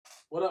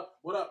What up?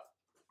 What up?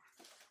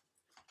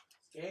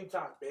 It's game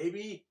time,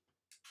 baby.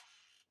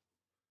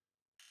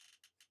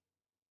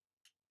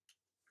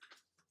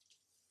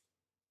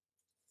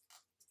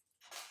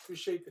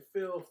 Appreciate the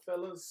fill,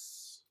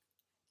 fellas.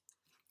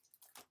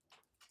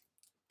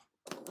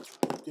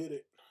 We did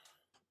it.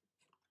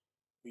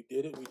 We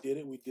did it. We did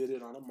it. We did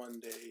it on a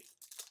Monday.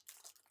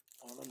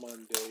 On a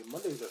Monday.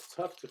 Mondays are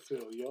tough to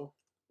fill, yo.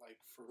 Like,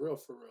 for real,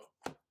 for real.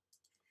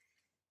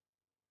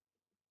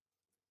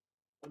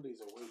 Mondays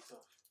are way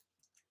tough.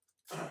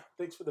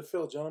 Thanks for the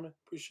fill, gentlemen.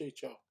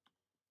 Appreciate y'all.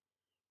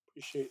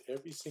 Appreciate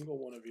every single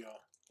one of y'all.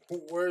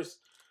 Where's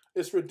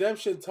it's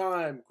redemption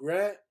time,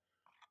 Grant?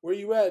 Where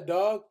you at,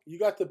 dog? You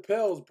got the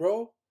pills,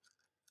 bro.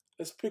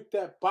 Let's pick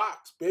that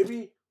box,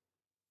 baby.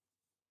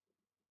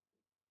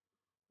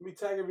 Let me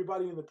tag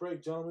everybody in the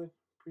break, gentlemen.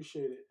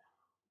 Appreciate it.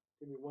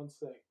 Give me 1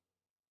 sec.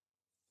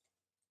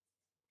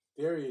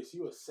 Darius,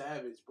 you a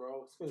savage,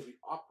 bro. It's gonna be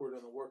awkward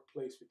in the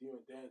workplace with you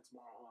and Dan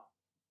tomorrow, huh?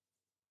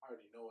 I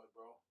already know it,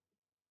 bro.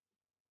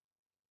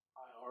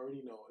 I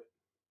already know it.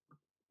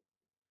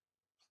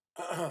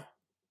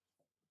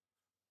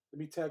 Let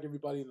me tag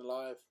everybody in the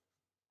live.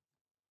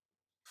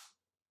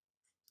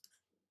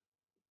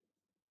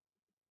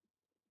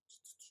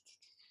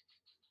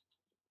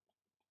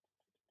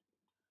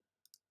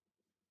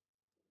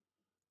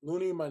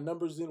 Looney, my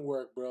numbers didn't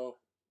work, bro.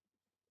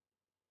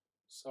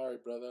 Sorry,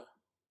 brother.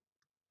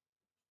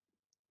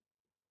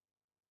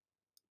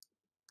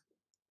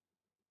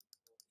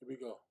 Here we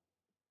go.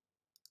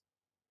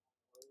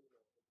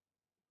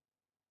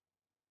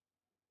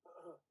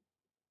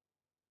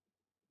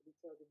 Let me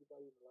tag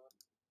everybody in the live.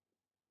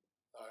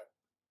 All right.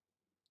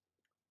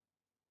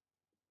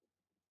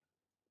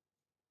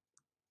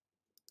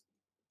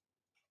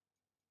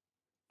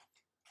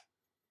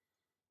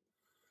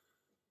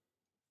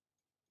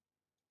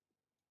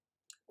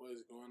 What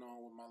is going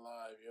on with my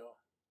live, yo?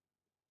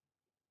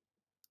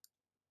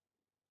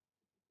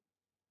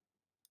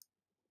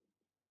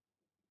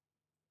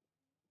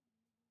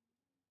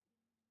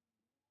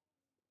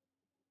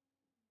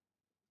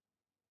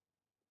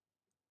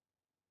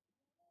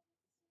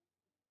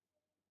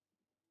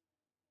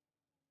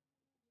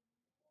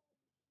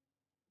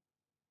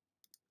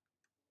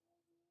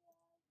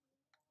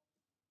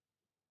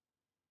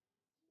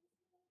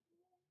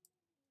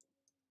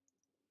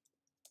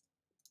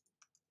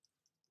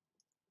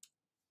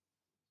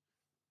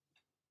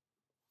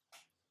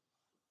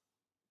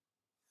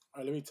 All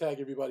right, let me tag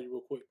everybody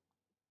real quick.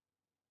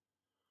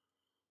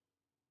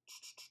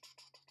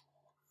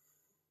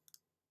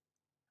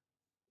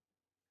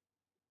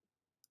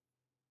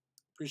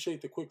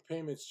 Appreciate the quick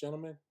payments,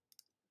 gentlemen.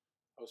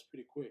 That was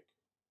pretty quick.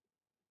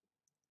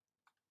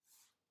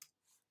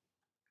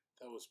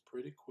 That was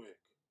pretty quick.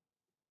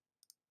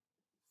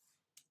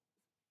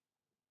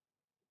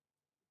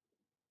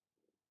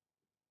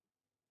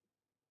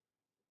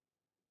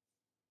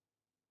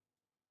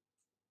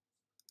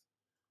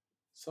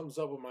 Something's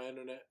up with my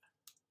internet.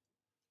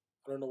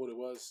 I don't know what it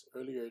was.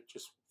 Earlier, it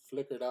just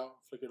flickered out,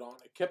 flickered on.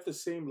 It kept the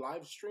same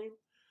live stream,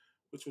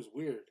 which was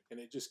weird, and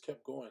it just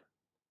kept going.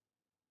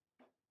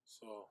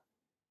 So,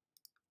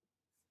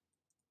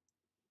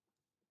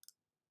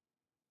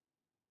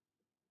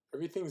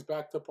 everything's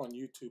backed up on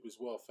YouTube as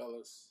well,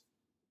 fellas.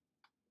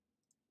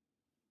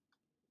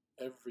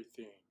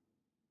 Everything.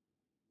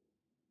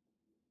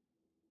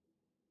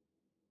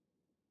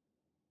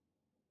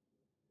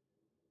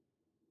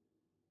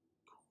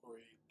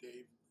 Corey,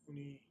 Dave,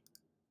 Looney.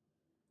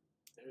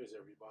 There's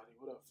everybody.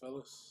 What up,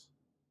 fellas?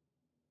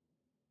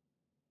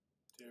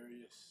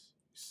 Darius,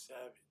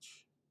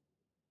 Savage,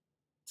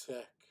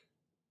 Tech.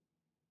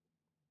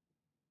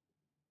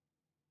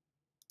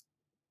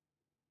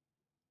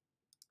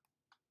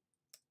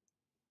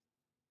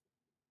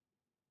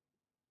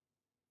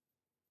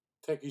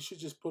 Tech, you should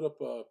just put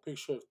up a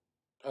picture of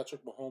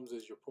Patrick Mahomes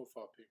as your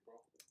profile pic,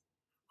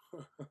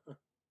 bro.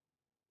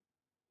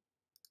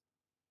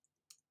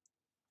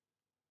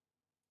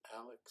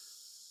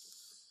 Alex,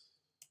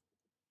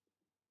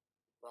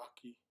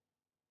 Rocky,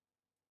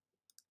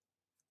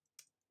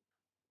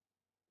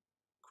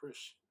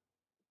 Christian,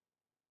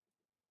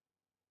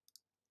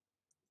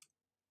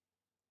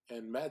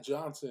 and Matt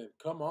Johnson.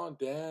 Come on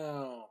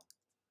down.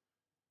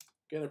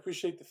 Again,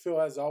 appreciate the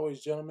fill as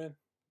always, gentlemen.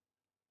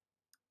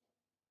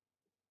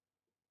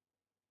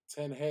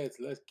 10 heads.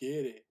 Let's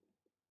get it.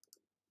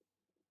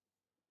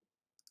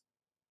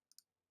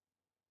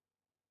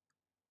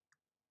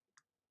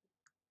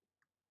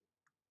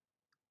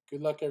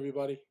 Good luck,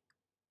 everybody.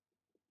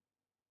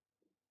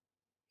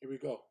 Here we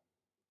go.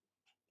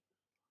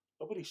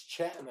 Nobody's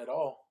chatting at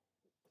all.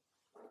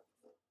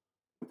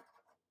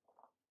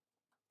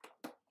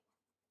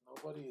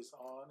 Nobody is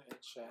on and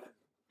chatting.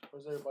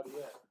 Where's everybody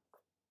at?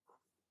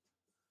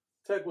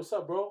 Tech, what's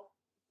up, bro?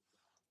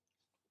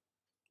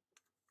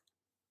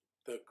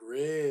 The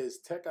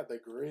Grizz. Tech got the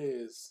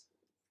Grizz.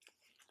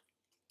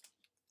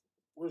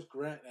 Where's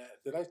Grant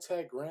at? Did I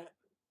tag Grant?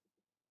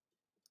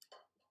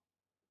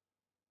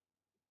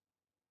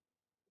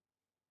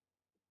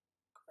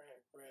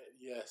 Grant,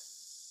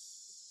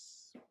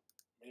 yes.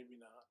 Maybe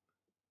not.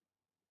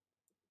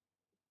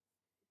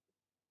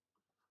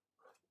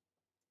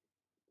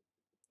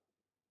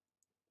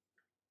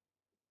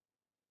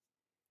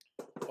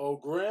 Oh,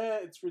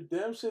 Grant, it's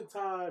redemption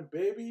time,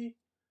 baby.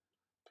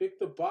 Pick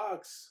the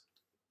box.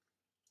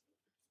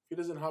 If he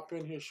doesn't hop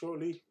in here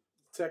shortly,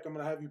 Tech, I'm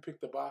going to have you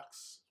pick the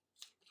box.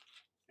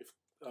 If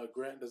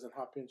Grant doesn't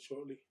hop in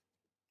shortly.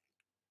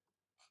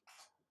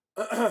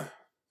 I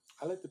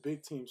let the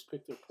big teams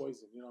pick their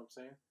poison, you know what I'm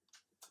saying?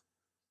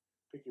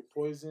 Pick your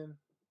poison.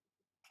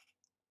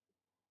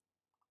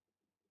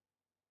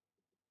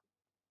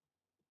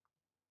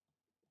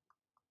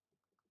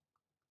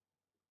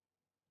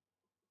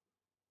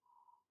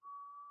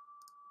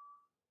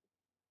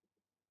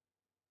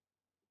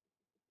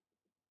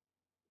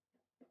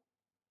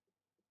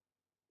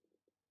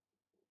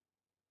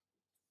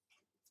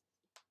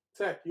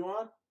 Tech, you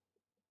on?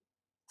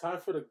 Time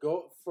for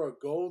a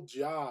gold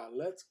jaw.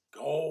 Let's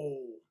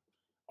go.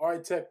 All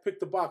right, Tech, pick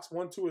the box.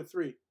 1, 2, or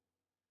 3.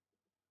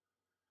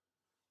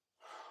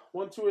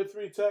 1, 2, or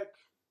 3, Tech.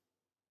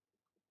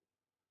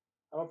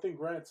 I don't think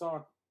Grant's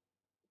on.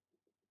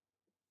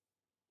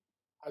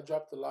 I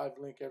dropped the live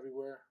link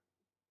everywhere.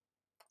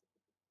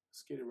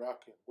 Let's get it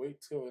rocking.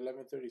 Wait till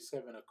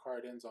 11:37. A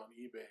card ends on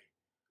eBay.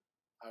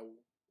 I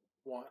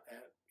want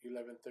at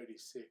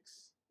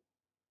 11:36.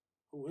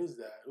 Who is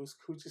that?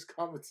 Who just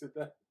commented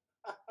that?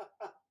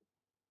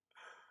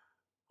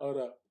 Hold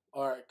up.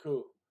 All right,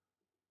 cool.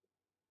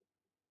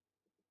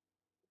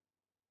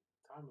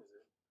 What time is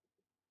it?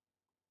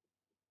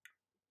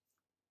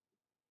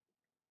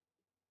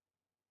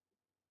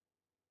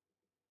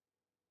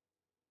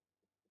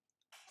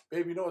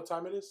 Baby, you know what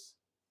time it is?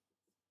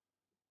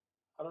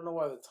 I don't know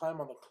why the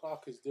time on the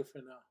clock is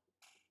different now.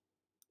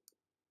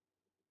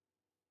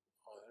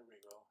 Oh, there we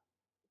go.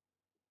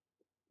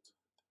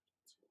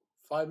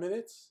 5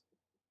 minutes?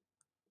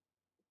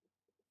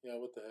 Yeah,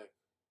 what the heck?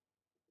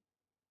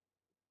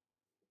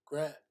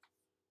 Grant.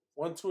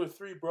 1, 2, or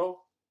 3,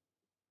 bro.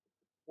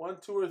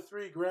 1, 2, or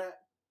 3, Grant.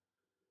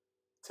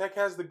 Tech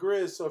has the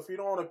grizz, so if you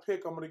don't want to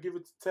pick, I'm going to give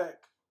it to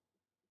Tech.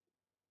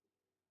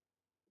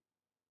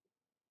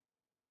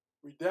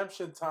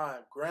 Redemption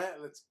time.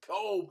 Grant, let's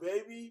go,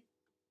 baby.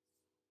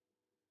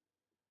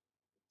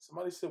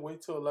 Somebody said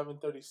wait till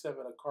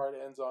 11:37. A card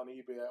ends on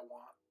eBay at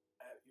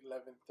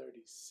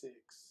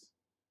 11:36.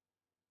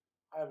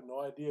 I have no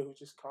idea who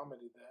just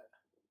commented that.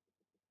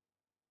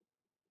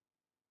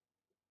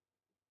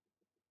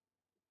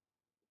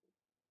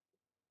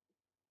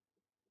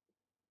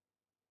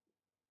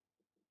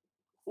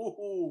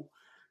 Ooh,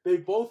 they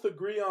both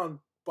agree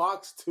on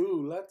box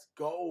 2. Let's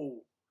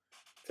go.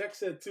 Tech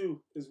said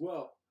 2 as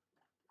well.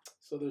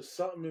 So there's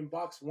something in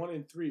box 1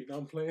 and 3. Now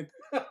I'm playing.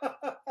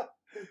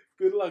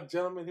 Good luck,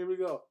 gentlemen. Here we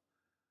go.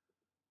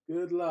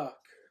 Good luck.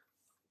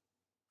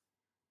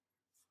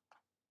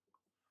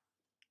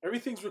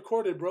 Everything's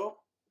recorded, bro.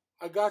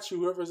 I got you.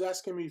 Whoever's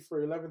asking me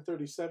for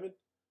 11:37.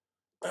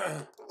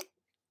 I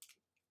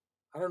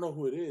don't know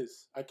who it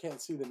is. I can't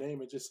see the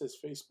name. It just says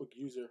Facebook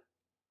user.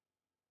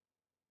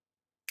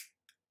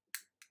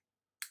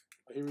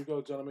 But here we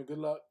go, gentlemen. Good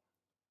luck.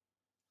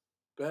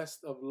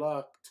 Best of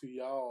luck to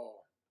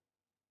y'all.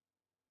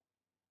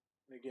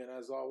 And again,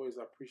 as always,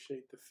 I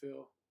appreciate the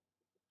fill.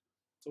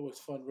 It's always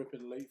fun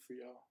ripping late for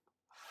y'all.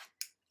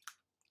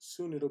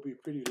 Soon it'll be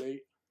pretty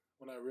late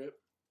when I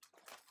rip.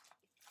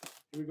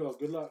 Here we go.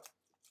 Good luck.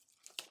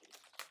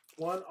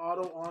 1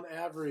 auto on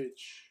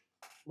average.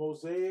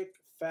 Mosaic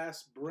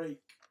Fastbreak.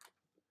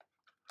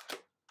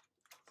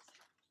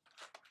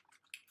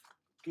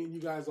 Getting you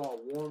guys all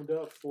warmed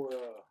up for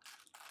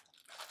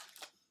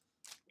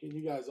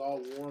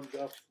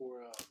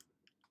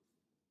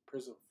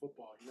prison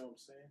football. You know what I'm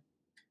saying?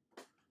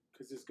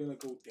 Because it's gonna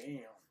go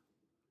down.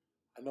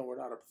 I know we're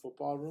not a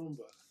football room,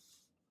 but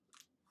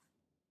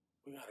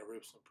we gotta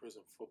rip some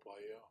prison football,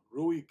 yo.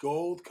 Rui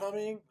Gold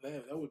coming?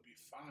 Man, that would be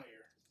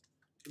fire.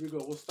 Here we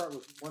go. We'll start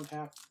with 1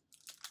 half,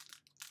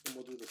 and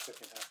we'll do the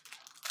second half.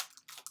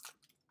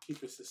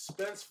 Keep it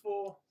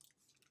suspenseful.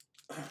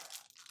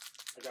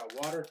 I got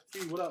water.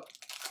 Fee, what up?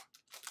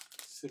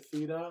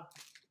 Sefida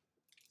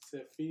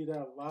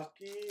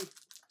Vaki.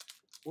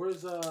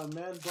 Where's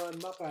Man Bun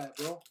Mappa at,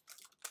 bro?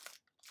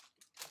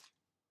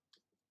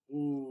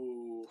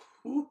 Ooh.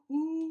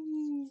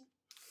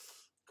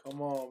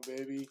 Come on,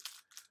 baby.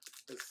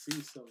 Let's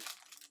see some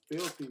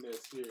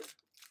filthiness here.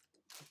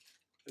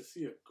 Let's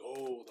see a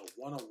gold, a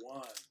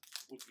 1-1.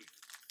 Would be.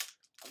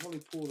 I've only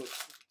pulled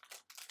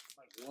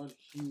like one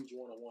huge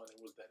 1-1.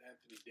 It was that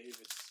Anthony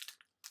Davis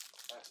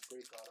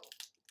Fastbreak auto.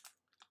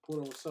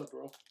 Puno, what's up,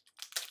 bro?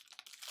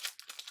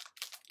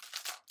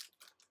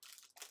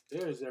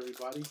 There's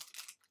everybody.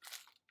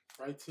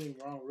 Right team,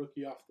 wrong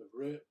rookie off the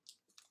rip.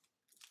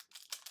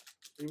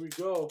 Here we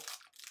go.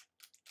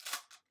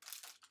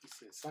 He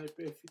said,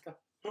 Saipe Fita.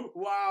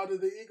 Wow,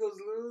 did the Eagles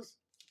lose?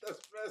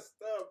 That's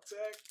messed up,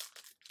 Tech.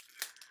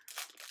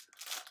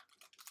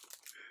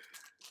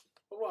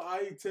 What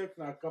about IE Tech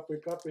now?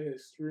 Kape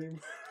his stream.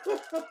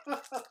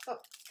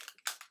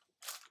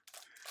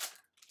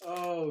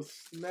 Oh,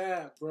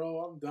 snap, bro.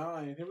 I'm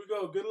dying. Here we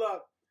go. Good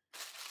luck.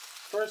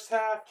 First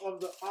half of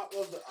the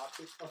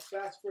optic of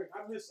Fastbreak.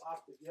 I miss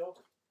optic, yo.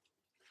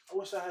 I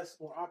wish I had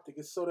some more optic.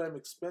 It's so damn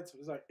expensive.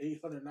 It's like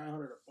 $800,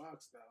 $900 a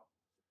box now.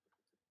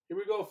 Here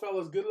we go,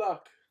 fellas. Good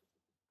luck.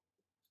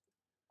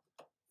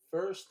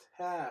 First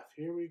half.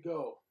 Here we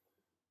go.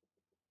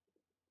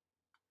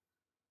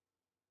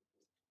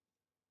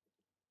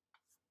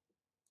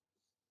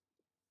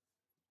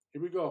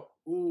 Here we go.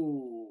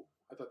 Ooh,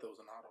 I thought that was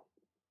an auto.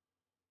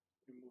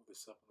 Let me move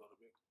this up a little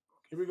bit.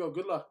 Here we go.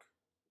 Good luck.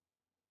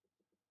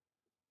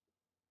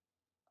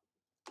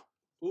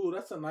 Ooh,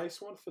 that's a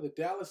nice one for the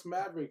Dallas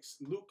Mavericks.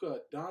 Luka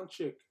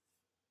Doncic,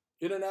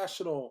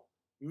 International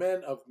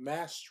Men of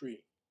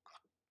Mastery.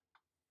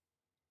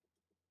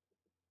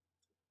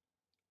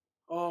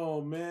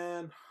 Oh,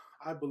 man.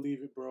 I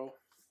believe it, bro.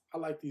 I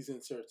like these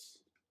inserts.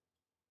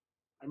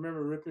 I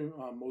remember ripping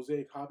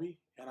Mosaic Hobby,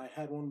 and I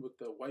had one with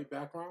the white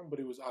background, but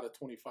it was out of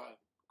 25.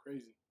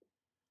 Crazy.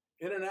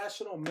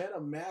 International Men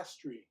of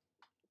Mastery.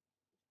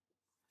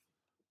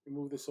 Let me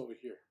move this over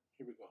here.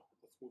 Here we go.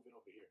 Let's move it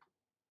over here.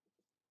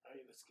 All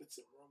right, let's get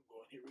some room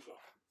going. Here we go.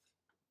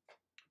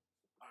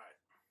 All right.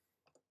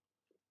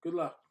 Good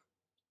luck.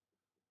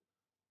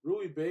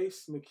 Rui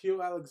base,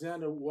 Nikhil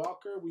Alexander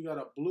Walker. We got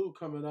a blue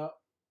coming up.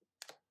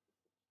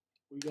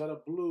 We got a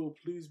blue.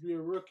 Please be a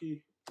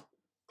rookie.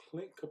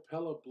 Clint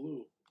Capella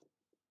blue.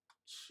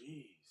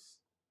 Jeez.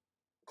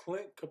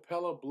 Clint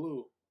Capella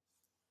blue.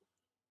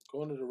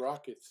 Going to the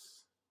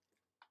Rockets.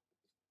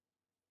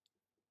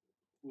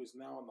 Who is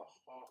now on the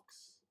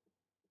Hawks.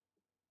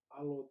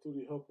 Allo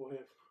Turi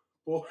Hopohef.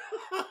 Boy,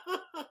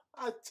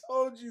 I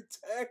told you,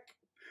 Tech.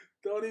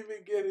 Don't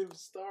even get him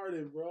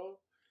started, bro.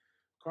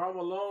 Karl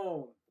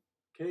Malone.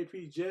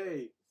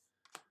 KPJ.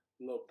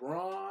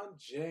 LeBron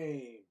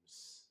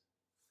James.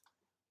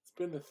 It's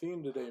been the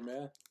theme today,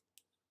 man.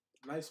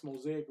 Nice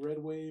Mosaic Red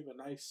Wave. A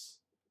nice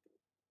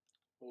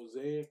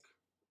Mosaic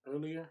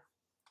earlier.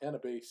 And a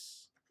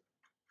base.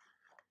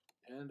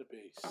 And a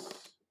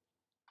base.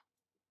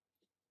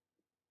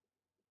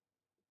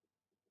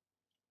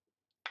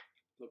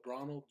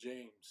 LeBron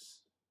James.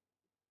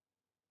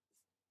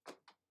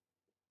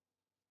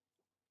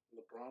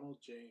 LeBron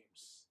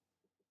James.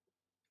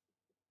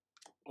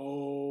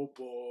 Oh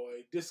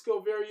boy. Disco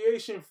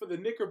variation for the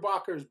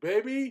Knickerbockers,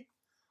 baby.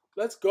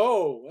 Let's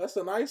go. That's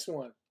a nice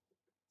one.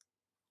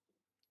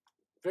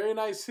 Very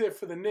nice hit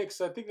for the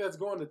Knicks. I think that's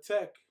going to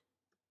Tech.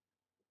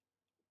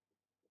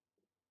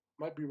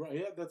 Might be right.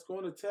 Yeah, that's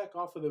going to Tech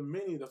off of the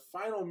mini. The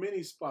final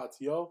mini spots,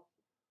 yo.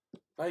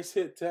 Nice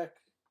hit, Tech.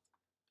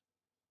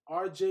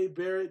 RJ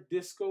Barrett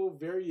Disco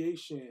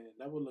Variation.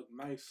 That would look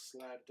nice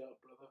slabbed up,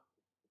 brother.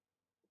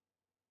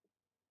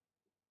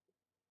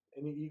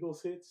 Any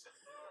Eagles hits?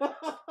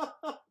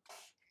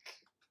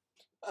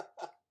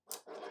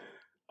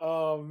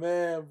 Oh,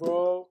 man,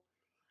 bro.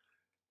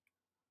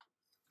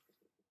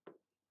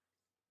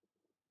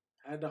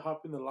 I had to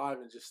hop in the live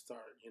and just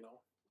start, you know,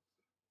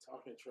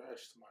 talking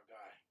trash to my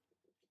guy.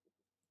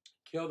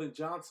 Keldon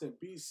Johnson,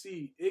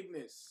 BC,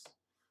 Ignis,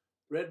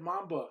 Red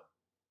Mamba,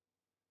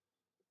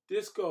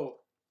 Disco,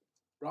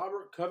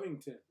 Robert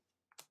Covington,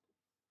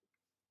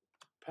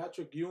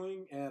 Patrick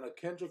Ewing, and a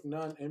Kendrick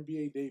Nunn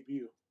NBA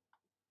debut.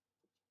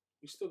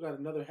 We still got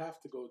another half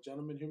to go,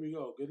 gentlemen. Here we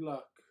go. Good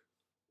luck.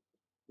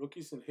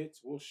 Rookies and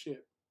hits will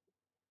ship.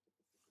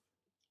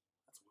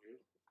 That's weird.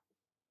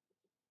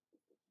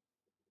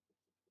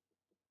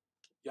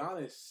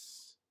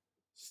 Giannis,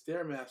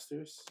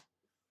 Stairmasters,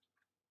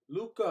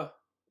 Luka,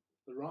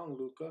 the wrong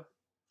Luka,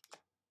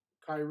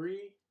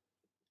 Kyrie.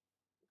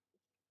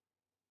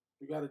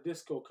 We got a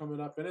disco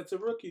coming up, and it's a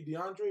rookie,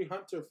 DeAndre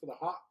Hunter for the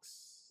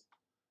Hawks.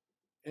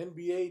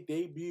 NBA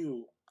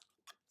debut.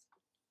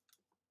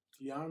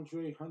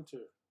 DeAndre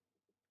Hunter.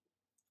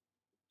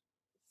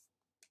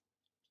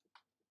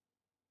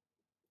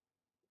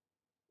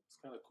 It's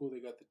kind of cool. They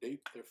got the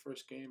date, their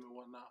first game and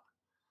whatnot.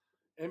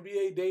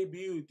 NBA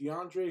debut,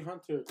 DeAndre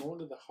Hunter going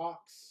to the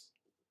Hawks.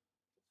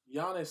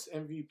 Giannis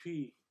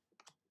MVP.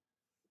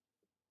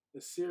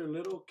 Nasir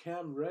Little,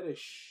 Cam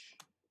Reddish.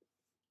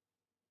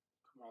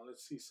 Come on,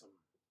 let's see some.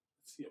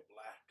 Let's see a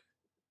black.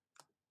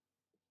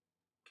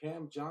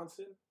 Cam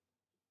Johnson,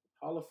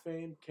 Hall of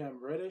Fame, Cam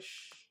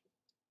Reddish.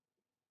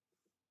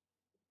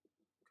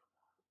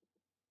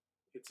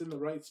 It's in the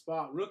right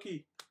spot.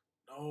 Rookie.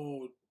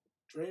 No,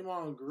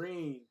 Draymond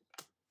Green.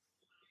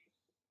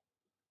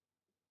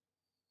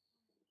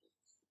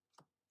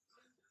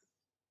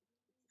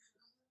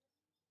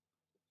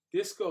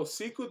 Disco,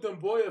 Sekou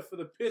Doumbouya for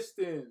the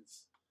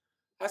Pistons.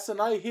 That's a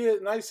nice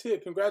hit. Nice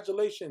hit.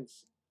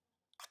 Congratulations,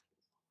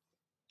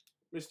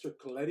 Mr.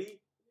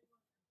 Coletti.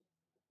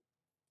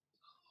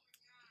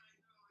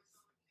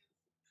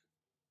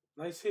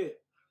 Nice hit.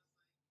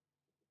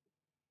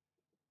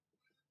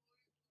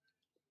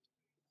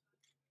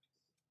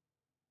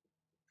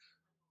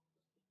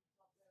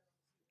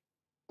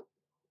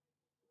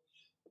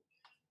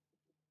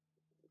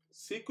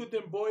 Sekou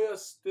Doumbouya,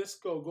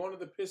 Disco going to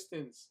the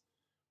Pistons.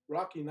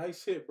 Rocky,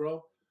 nice hit,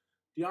 bro.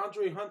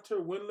 DeAndre Hunter,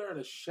 Windler, and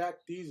a Shaq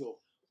Diesel.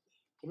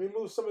 Let me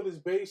move some of this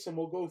base and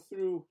we'll go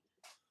through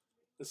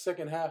the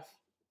second half.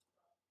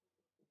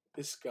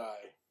 This guy.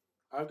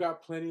 I've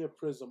got plenty of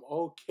Prism.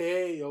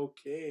 Okay.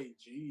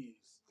 Jeez.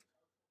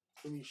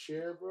 Can you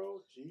share,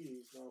 bro?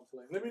 Jeez, no, I'm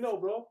playing. Let me know,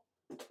 bro.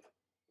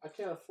 I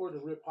can't afford to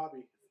rip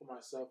hobby for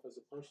myself as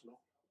a personal.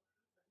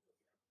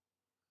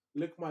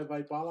 Lick my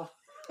Vipala.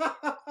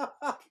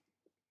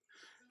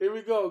 Here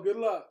we go. Good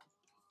luck.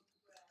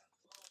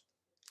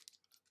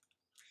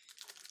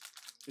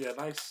 Yeah,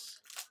 nice.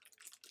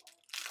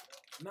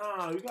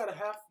 Nah, we got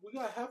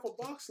half a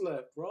box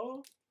left,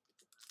 bro.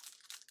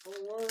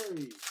 Don't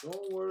worry.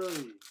 Don't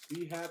worry.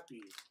 Be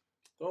happy.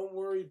 Don't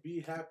worry, be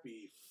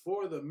happy.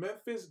 For the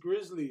Memphis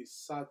Grizzlies,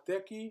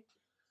 Sadeki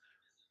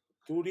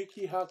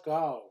Turiki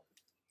Hakao.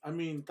 I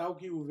mean,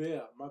 Tauki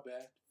Uvea, my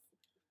bad.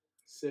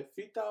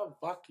 Sefita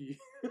Vaki.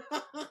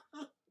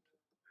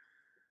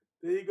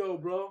 There you go,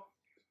 bro.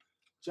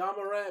 John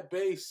Morant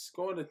base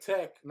going to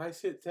Tech.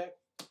 Nice hit, Tech.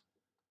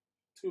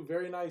 Two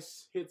very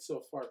nice hits so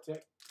far,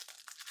 Tech.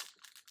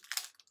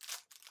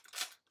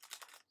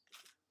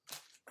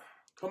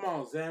 Come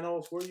on,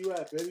 Xanos. Where you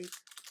at, baby?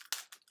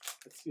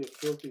 Let's see a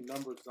filthy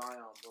number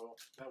Zion, bro.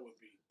 That would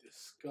be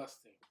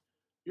disgusting.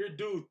 You're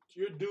due,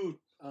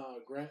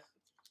 Grant.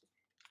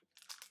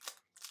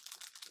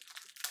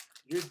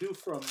 You're due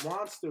for a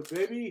monster,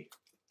 baby.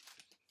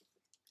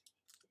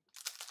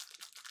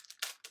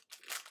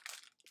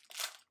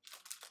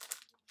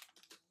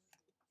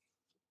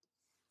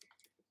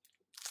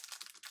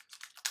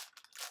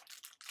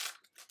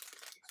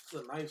 This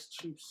is a nice,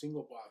 cheap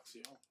single box,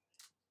 yo.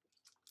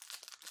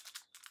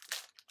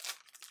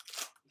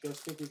 You guys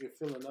think we could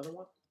fill another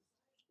one?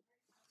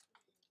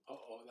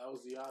 Uh-oh, that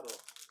was the auto.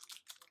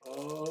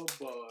 Oh,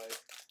 boy.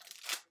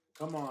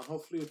 Come on,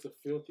 hopefully it's a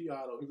filthy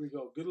auto. Here we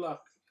go. Good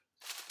luck.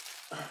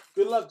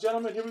 Good luck,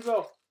 gentlemen. Here we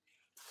go.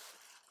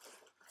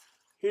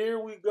 Here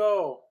we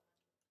go.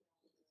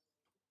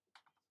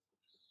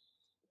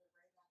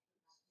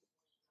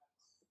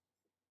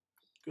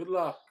 Good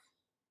luck.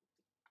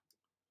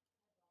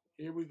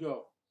 Here we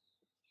go.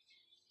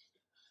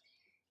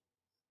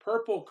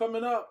 Purple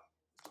coming up.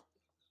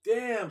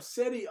 Damn,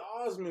 Cedi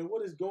Osman,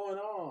 what is going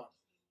on?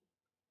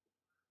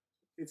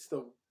 It's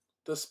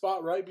the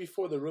spot right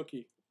before the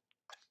rookie.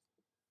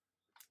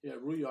 Yeah,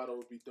 Rui auto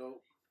would be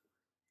dope.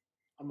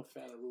 I'm a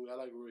fan of Rui. I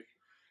like Rui.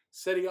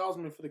 Cedi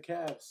Osman for the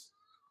Cavs.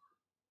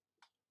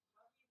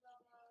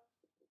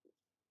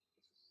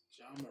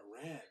 John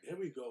Morant. There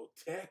we go.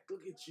 Tech,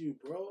 look at you,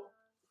 bro.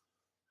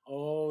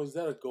 Oh, is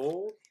that a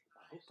gold?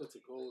 I hope that's a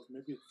gold.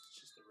 Maybe it's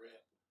just a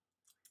red.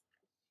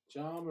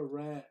 John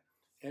Morant,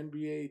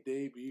 NBA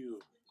debut.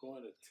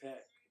 Going to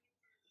Tech.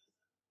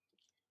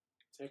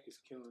 Tech is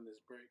killing this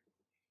break.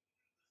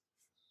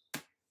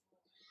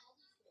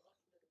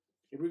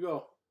 Here we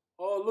go.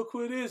 Oh, look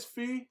who it is,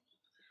 Fee.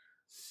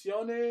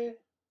 Sione.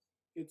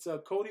 It's a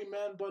Cody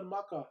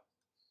Manbunmaka.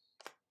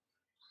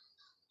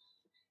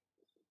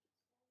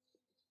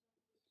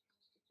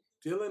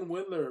 Dylan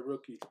Windler,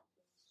 rookie.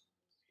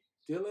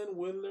 Dylan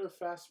Windler,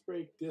 fast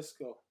break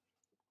disco.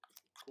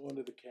 Going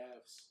to the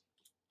Cavs.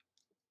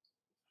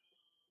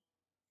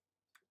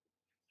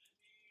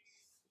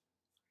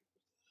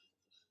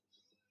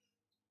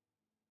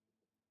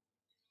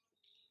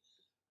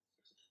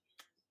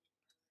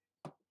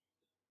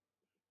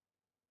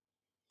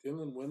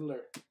 Dylan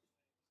Windler.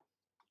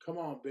 Come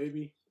on,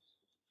 baby.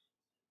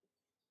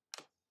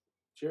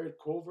 Jared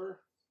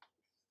Culver.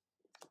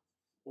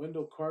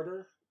 Wendell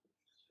Carter.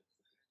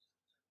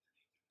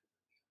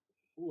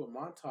 Ooh, a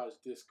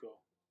montage disco.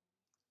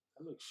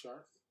 That looks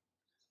sharp.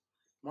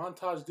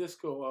 Montage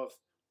disco of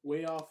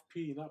Way Off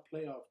P, not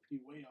Playoff P,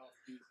 Way Off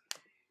P.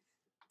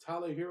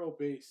 Tyler Hero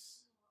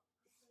base.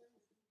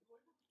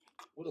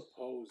 What a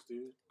pose,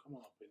 dude. Come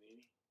on,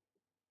 Panini.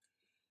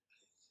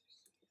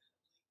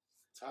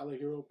 Tyler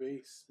Hero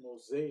base.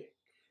 Mosaic.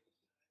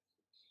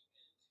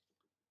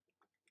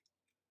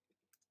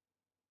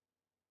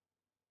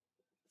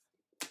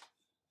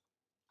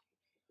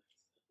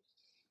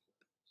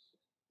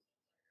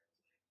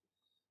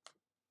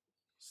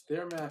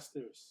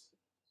 Stairmasters.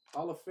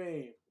 Hall of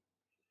Fame.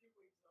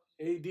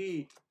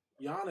 AD.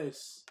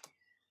 Giannis.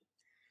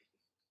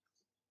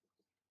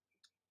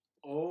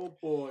 Oh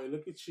boy,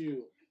 look at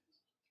you.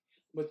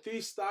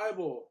 Matisse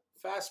Thybulle.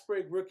 Fast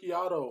break rookie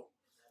auto.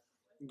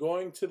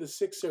 Going to the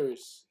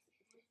Sixers.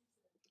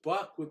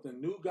 Buck with the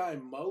new guy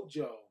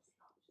Mojo.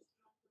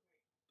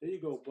 There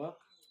you go, Buck.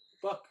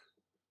 Buck.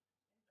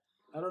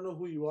 I don't know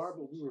who you are,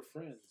 but we were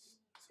friends.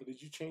 So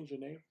did you change your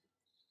name?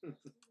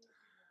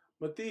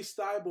 Matisse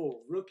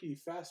Thybulle, rookie,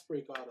 fast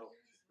break auto.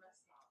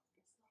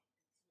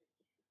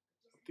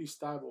 Matisse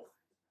Thybulle.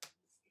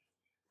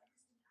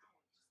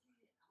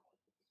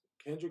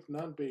 Kendrick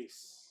Nunn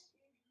base.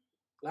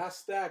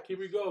 Last stack. Here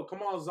we go.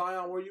 Come on,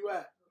 Zion. Where you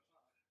at?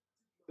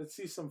 Let's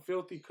see some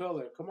filthy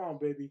color. Come on,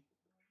 baby.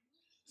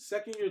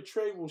 Second year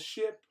trade will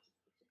ship.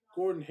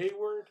 Gordon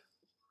Hayward.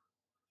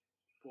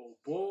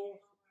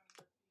 Bull.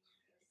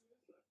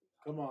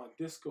 Come on,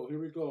 disco. Here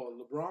we go.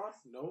 LeBron?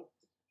 Nope.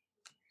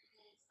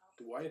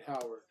 Dwight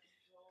Howard.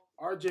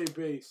 RJ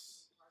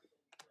base.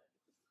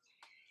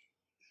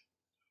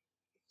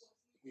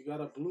 We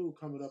got a blue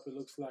coming up, it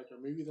looks like. Or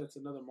maybe that's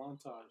another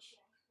montage.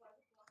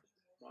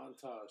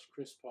 Montage.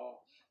 Chris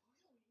Paul.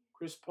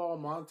 Chris Paul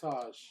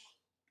montage.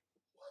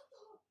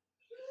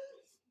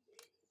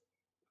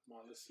 Come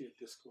on, let's see a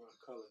disco or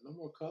a color. No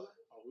more color?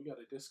 Oh, we got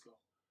a disco.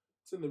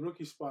 It's in the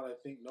rookie spot, I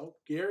think. Nope.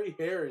 Gary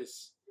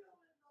Harris.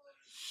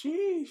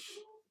 Sheesh.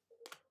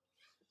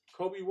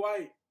 Kobe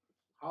White.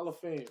 Hall of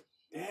Fame.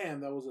 Damn,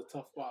 that was a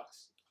tough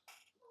box.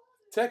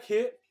 Tech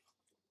hit.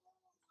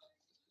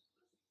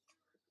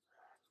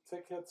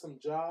 Tech had some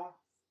jaw.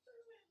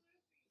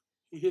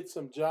 He hit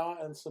some jaw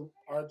and some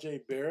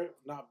RJ Barrett.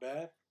 Not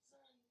bad.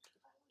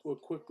 Do a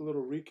quick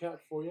little recap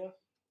for you.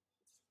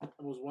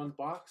 That was one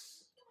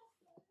box.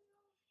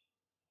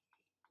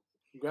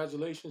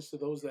 Congratulations to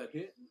those that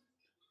hit.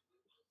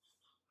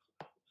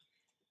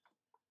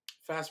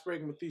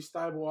 Fastbreak, Matisse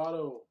Thybulle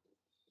Auto.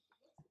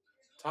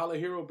 Tyler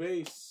Hero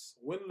Base.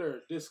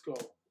 Windler Disco.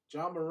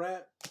 John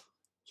Morant.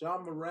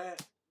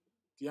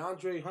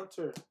 DeAndre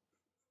Hunter.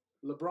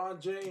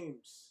 LeBron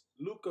James.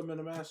 Luka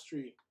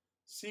Minamastery.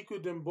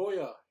 Sekou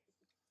Demboya.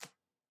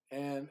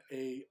 And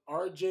a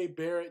RJ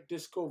Barrett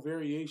Disco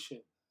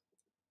Variation.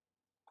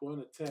 Going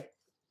to Tech.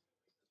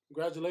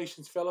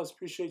 Congratulations, fellas.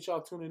 Appreciate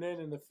y'all tuning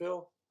in the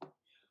fill.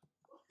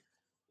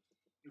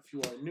 If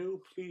you are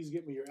new, please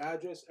get me your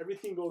address.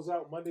 Everything goes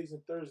out Mondays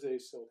and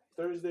Thursdays, so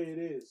Thursday it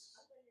is.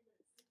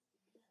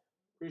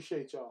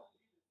 Appreciate y'all.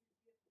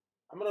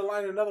 I'm going to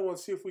line another one,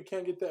 see if we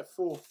can't get that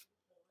full.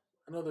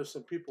 I know there's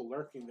some people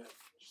lurking that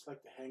just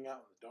like to hang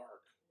out in the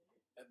dark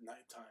at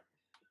nighttime.